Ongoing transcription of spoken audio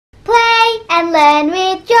and learn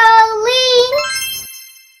with Jolie.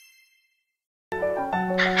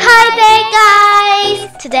 Hi there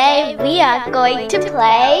guys! Today we are going to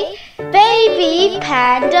play Baby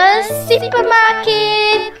Panda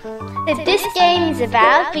Supermarket. So this game is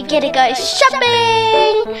about we get to go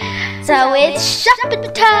shopping. So it's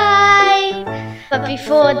shopping time. But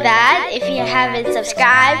before that, if you haven't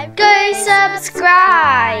subscribed, go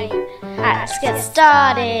subscribe. Alright, let's get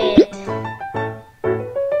started.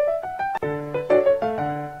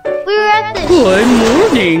 Good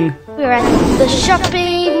morning. We're at the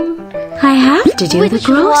shopping. I have to do the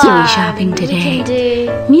grocery shopping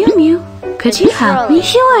today. Mew Mew, could you help me?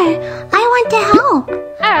 Sure, I want to help.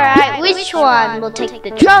 Alright, which one? We'll take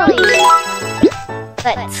the trolley.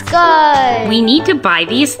 Let's go. We need to buy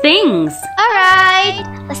these things. Alright,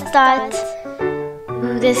 let's start.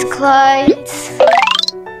 Ooh, there's clothes.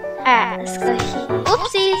 Alright, let's go here.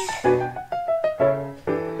 Oopsies.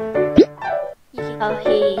 You can go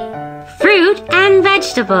here. Fruit and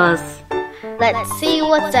vegetables. Let's see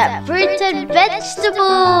what's at fruit and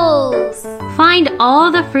vegetables. Find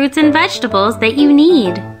all the fruits and vegetables that you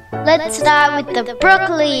need. Let's start with the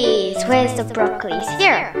broccolis. Where's the broccolis?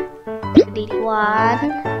 Here. We need one.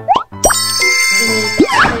 We need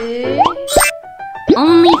two.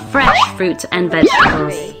 Only fresh fruits and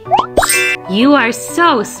vegetables. You are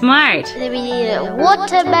so smart. Then we need a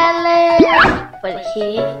watermelon. Put it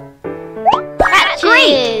here.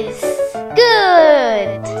 Patches.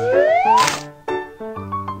 Good.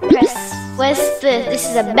 Where's this? This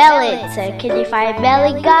is a melon. So can you find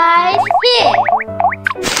melon, guys? Here.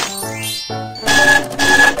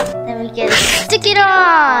 Then we can stick it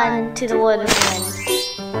on to the watermelon.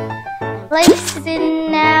 Place it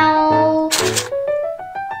in now.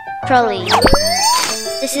 Trolley.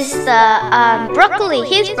 This is the broccoli.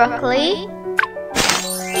 Here's broccoli.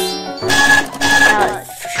 Now let's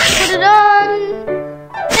put it on.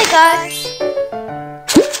 There you go.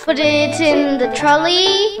 Put it in the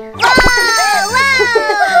trolley.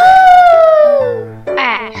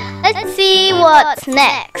 Alright, let's see what's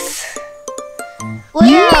next.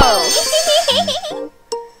 Whoa!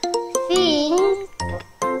 Think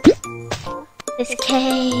there's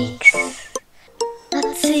cakes.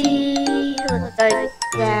 Let's see. Let's go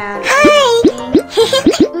down. Hi!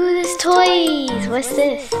 Ooh, there's toys. What's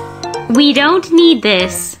this? We don't need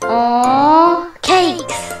this. Oh,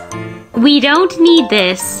 cakes. We don't need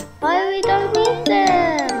this. Why we don't need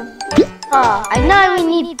them? Oh, I know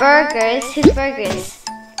we need burgers. Here's burgers.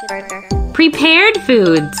 Burger. Prepared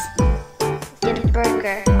foods. Get a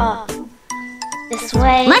burger. Oh, this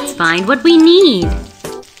way. Let's find what we need.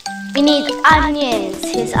 We need onions.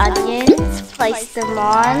 Here's onions. Place them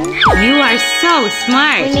on. You are so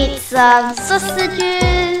smart. We need some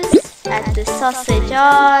sausages. Add the sausage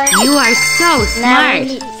on. You are so Now we smart.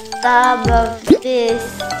 need some of this.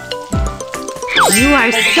 You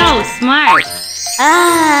are so smart.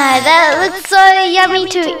 Ah, that looks so yummy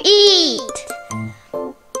to eat.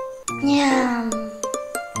 Yum.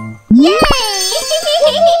 Yay!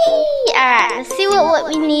 Alright, let's see what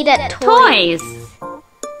we need at toys. Toys.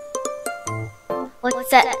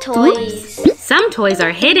 What's at toys? Oops. Some toys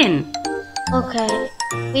are hidden. Okay,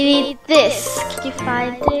 we need this. Can you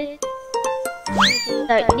find it?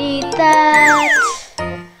 Don't need that.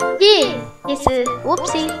 Yeah, it's a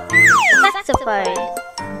whoopsie. Saxophone.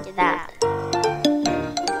 Get that.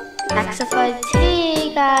 Saxophone's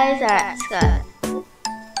here, guys. Alright, let's go.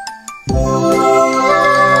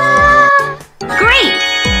 Great.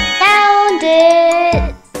 Found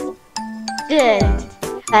it. Good.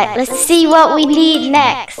 Alright, let's see what we need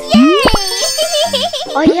next.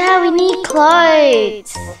 Oh yeah, we need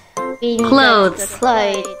clothes. We need Clothes. the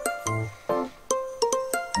clothes.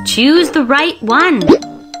 Choose the right one.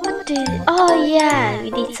 What do? Oh yeah, we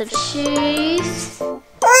need some shoes.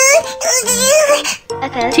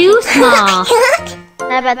 Okay. Let's Too small.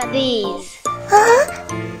 How about these?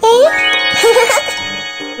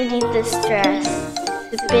 We need this dress.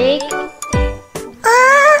 It's big.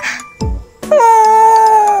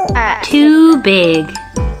 Alright, Too big.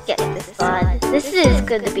 get this one. This is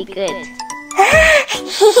going to be good.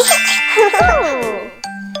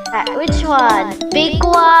 Alright, which one? Big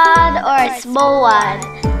one or a small one?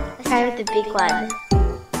 Let's try with the big one.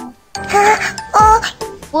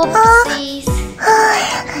 Whoopsies.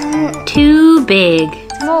 Too big.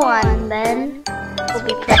 Small one then will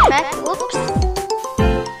be perfect. Whoops.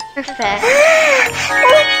 Perfect.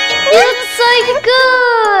 It looks so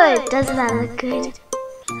good. Doesn't that look good?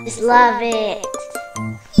 Just love it.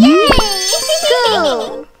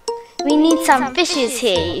 Cool. We need some fishes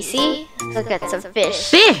here, you see? Let's go get some fish.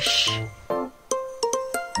 Fish.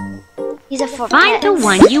 These are for Find pets. the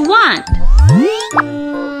one you want.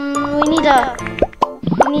 We need a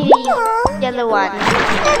yellow one.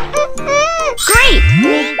 Great! We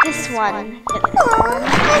need this one.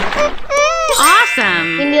 Awesome!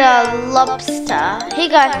 We need a lobster. Here you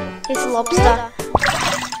go. Here's a lobster.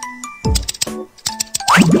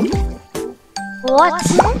 What?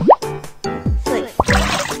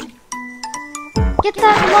 Get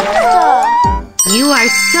that lobster! You are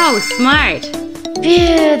so smart.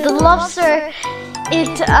 Phew, the lobster,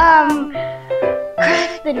 it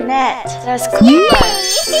cracked the net. That's cool.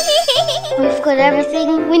 We've got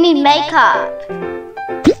everything. We need makeup.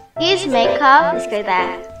 Here's makeup. Let's go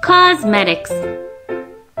there. Cosmetics.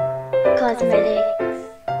 Cosmetics.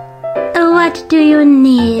 What do you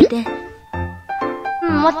need?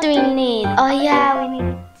 What do we need? Oh yeah, we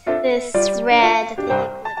need this red thing.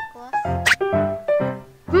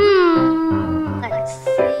 Let's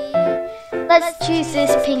see. Let's choose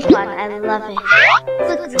this pink one. I love it.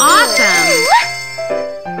 Looks Awesome!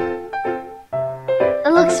 Good.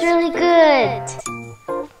 It looks really good.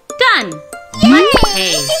 Done! Let's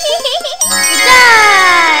pay.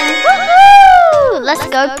 Done! Woohoo! Let's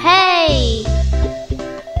go pay.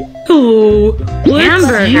 Oh, let's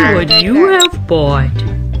Hamburger. see what you have bought.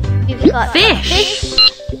 We've got Fish.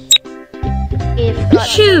 We've got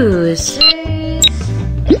Shoes. shoes,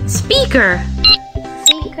 Speaker.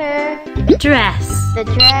 speaker, Dress. the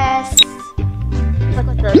dress,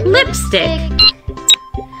 the Lipstick.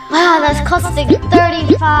 Wow, that's costing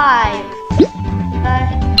 $35.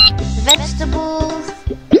 Vegetables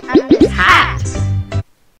and this Hat.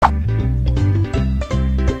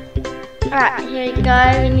 Alright, here you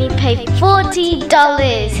go. We need to pay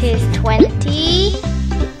 $40. Here's 20.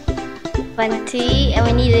 20. And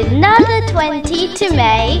we need another 20 to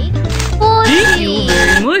make 40. Thank you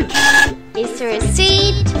very much. Here's the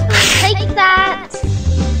receipt. We'll take that.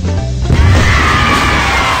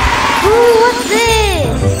 Ooh, what's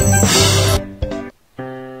this?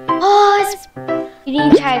 Oh, you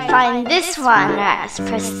need to try to find this one. Right, let's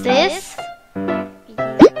press this.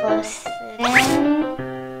 Press it in.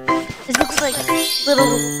 This looks like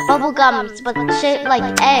little bubble gums, but shaped like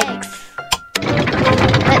eggs.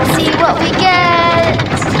 Let's see what we get.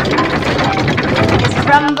 It's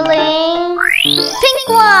crumbling. Pink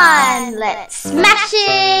one. Let's smash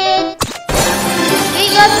it. We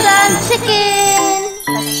got some chicken.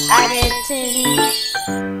 Let's add it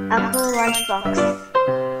in our cool lunchbox.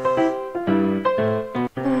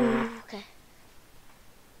 Okay.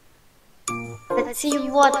 Let's see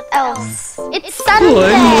what else. It's Sunday.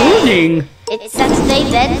 Good morning. It's Saturday,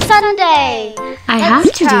 then Sunday. I have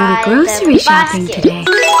to do the grocery shopping today.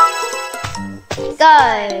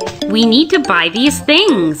 Go. We need to buy these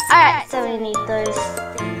things. Alright, so we need those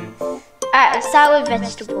things. Alright, let's start with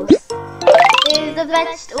vegetables. Here's the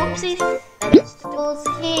vegetables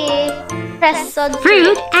here. Press on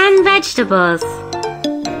Fruit and vegetables.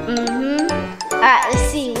 Alright, let's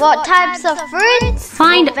see. What types of fruits?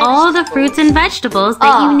 Find all the fruits and vegetables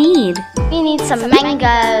that you need. We need some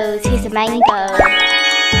mangoes. Here's a mango.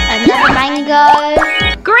 Another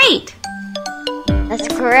mango. Great! That's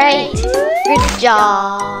great. Good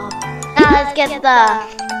job. Now let's get the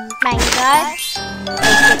mango.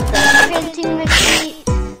 Let's get the printing receipt.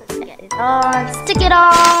 Let's get it on. Stick it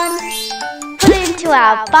on. Put it into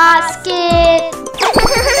our basket.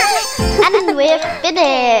 And we're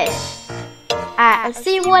finished. Alright, let's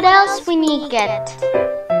see what else we need to get.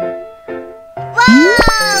 Whoa!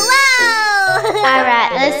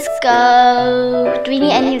 Alright, let's go. Do we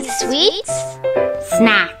need any of the sweets?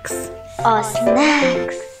 Snacks. Oh,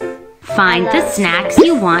 snacks. Find the snacks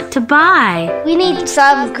you want to buy. We need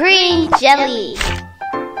some green jelly.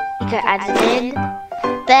 You can add it in.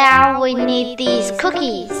 Now we need these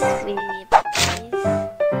cookies. We need these.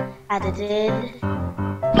 Add it in.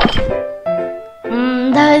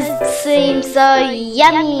 Those seem so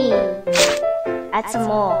yummy. Add some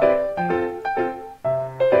more.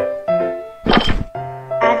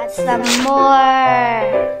 Add some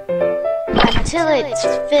more. Until it's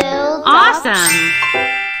filled up. Awesome!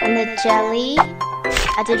 And the jelly.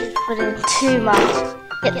 I didn't put in too much.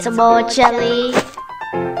 Get some more jelly.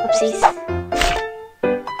 Oopsies.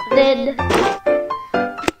 Put it in.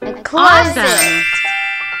 And close it.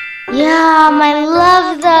 Yum, I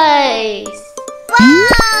love those.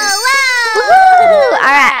 Woohoo!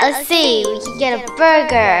 Alright, let's see. We can get a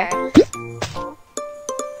burger.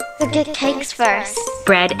 We'll get cakes first.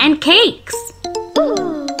 Bread and cakes.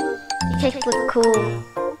 Ooh, the cakes look cool.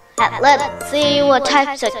 Let's see what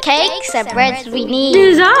types of cakes and breads we need.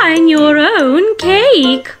 Design your own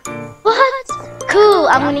cake. What? Cool,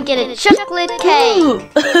 I'm gonna get a chocolate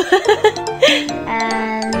cake.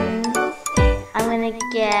 And I'm gonna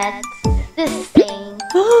get this thing.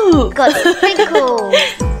 Ooh. Got sprinkles.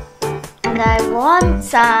 And I want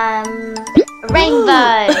some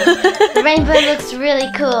rainbow. The rainbow looks really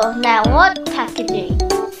cool. Now what packaging?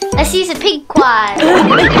 Let's use a pink one.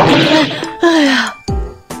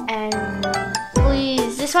 And we'll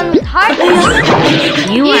use this one with hearts.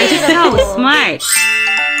 You are so smart.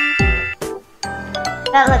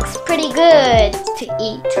 That looks pretty good to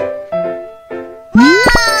eat.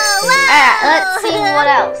 Whoa! Alright, let's see what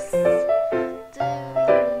else.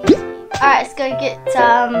 Alright, let's go get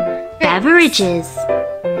some Beverages.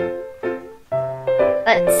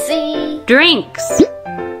 Let's see. Drinks.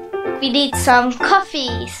 We need some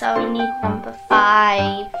coffee, so we need number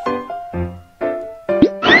 5.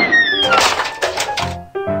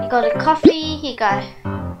 You got a coffee, here you go.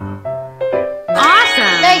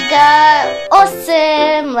 Awesome. There you go.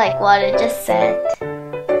 Awesome, like what I just said.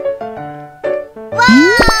 Whoa!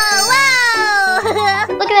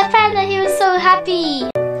 Look at that panda, he was so happy.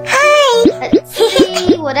 Hi! Let's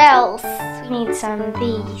see what else. We need some of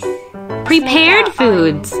these. Prepared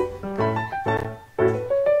foods.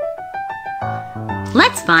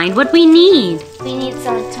 Let's find what we need. We need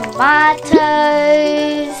some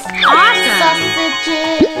tomatoes, Awesome.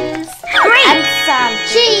 sausages, Great. and some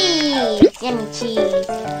cheese. Yummy cheese.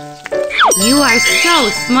 You are so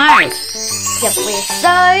smart. Yep, we're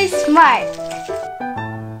so smart.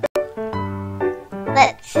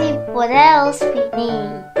 Let's see what else we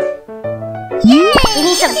need. We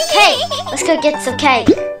need some cake. Let's go get some cake.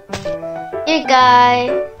 Here you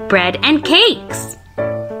go. Bread and cakes.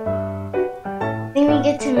 Then we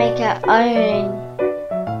get to make our own.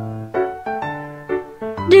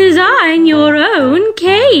 Design your own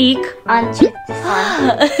cake. Aren't you this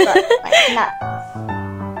one? Like nuts.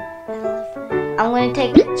 I'm gonna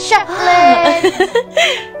take the chocolate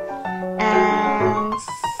and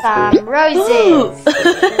some roses.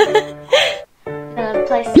 I'm gonna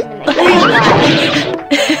place them in the green one.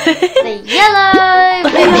 The yellow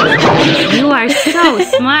ribbon. You are so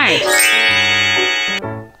smart.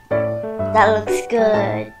 That looks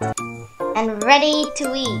good. And ready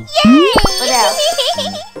to eat. What else?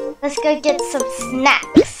 Let's go get some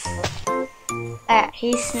snacks. Alright,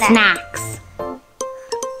 here's snacks. Snacks.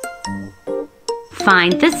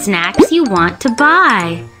 Find the snacks you want to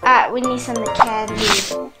buy. Alright, we need some of the candy.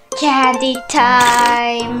 Candy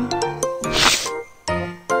time.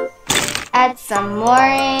 Add some more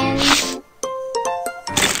in.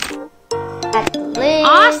 Add the lid.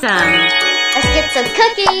 Awesome. Let's get some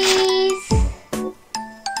cookies.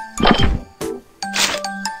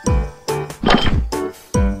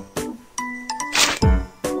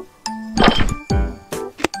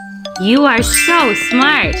 You are so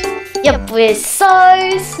smart. Yep, we're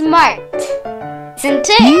so smart. Isn't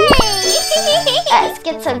it? Let's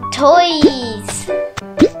get some toys.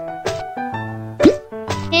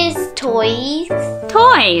 Here's toys.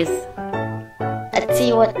 Toys. Let's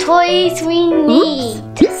see what toys we need.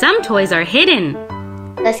 Some toys are hidden.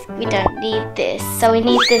 We don't need this. So we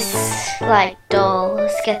need this like doll.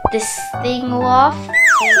 Let's get this thing off.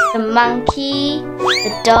 The monkey,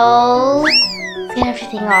 the doll. Let's get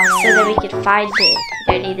everything off so that we can find it.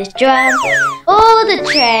 We don't need this drum, or the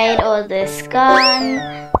train, or this gun.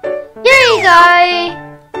 Here you go.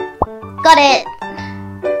 Got it.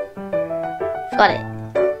 Got it.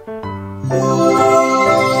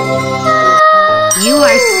 You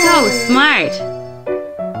are so smart.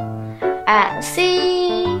 Let's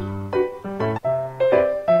see.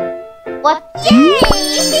 What? We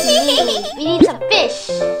need some fish.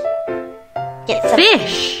 Get some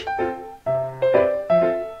Fish.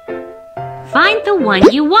 Find the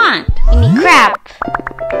one you want. We need crab.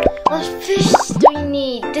 What fish do we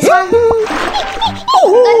need? This one?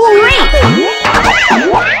 That's great.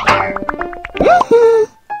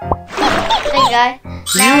 There you go.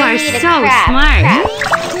 You Now we are need a so crab. smart. Crab.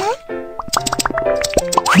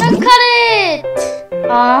 Don't cut it!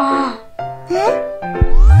 Oh.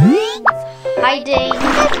 Hiding.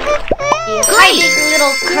 You're hiding,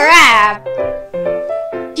 little crab.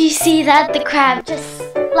 Do you see that? The crab just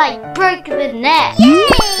like broke the net.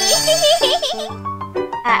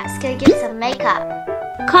 Let's go get some makeup.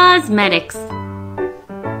 Cosmetics.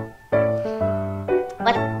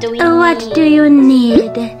 What do we What need? do you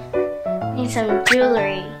need? We need some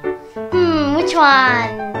jewelry. Which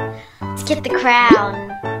one? Let's get the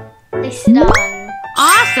crown. Place it on.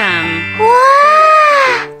 Awesome.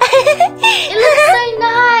 Wow! It looks so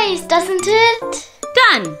nice, doesn't it?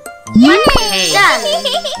 Done. Let's pay. Done.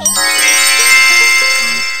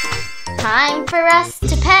 Time for us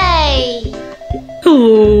to pay.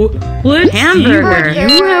 Oh, let's Hamburger. see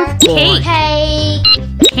what you have bought. Cake. Cake,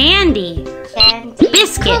 Candy. candy,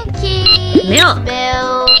 Biscuit. cookies. Milk.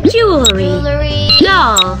 Jewelry.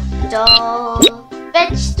 Doll.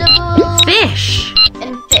 Vegetables. Fish.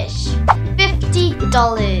 And fish.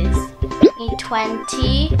 $50. Need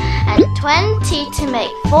 20 and 20 to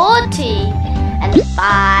make 40 and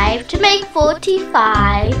 5 to make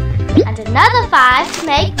 45 and another 5 to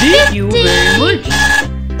make 50. Thank you very much.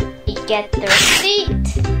 You get the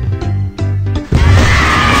receipt.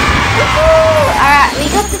 Alright, we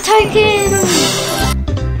got the tokens.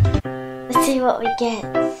 Let's see what we get.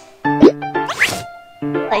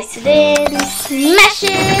 Place it in, smash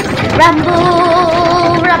it,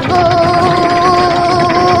 rumble, rumble.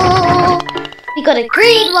 We got a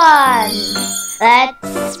green one.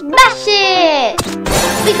 Let's smash it.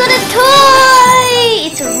 We got a toy.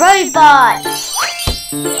 It's a robot.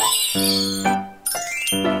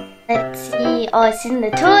 Let's see. Oh, it's in the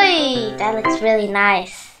toy. That looks really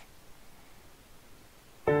nice.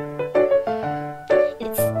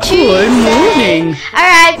 Good morning.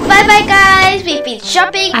 Alright, bye bye guys. We've been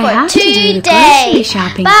shopping I for have to do 2 the grocery days.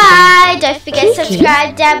 shopping Bye. today. Don't forget to Pinky,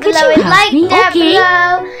 subscribe down could below you and help like me? down Okay.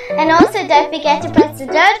 below. And also don't forget to press the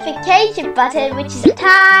notification button, which is a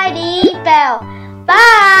tiny bell.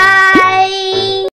 Bye.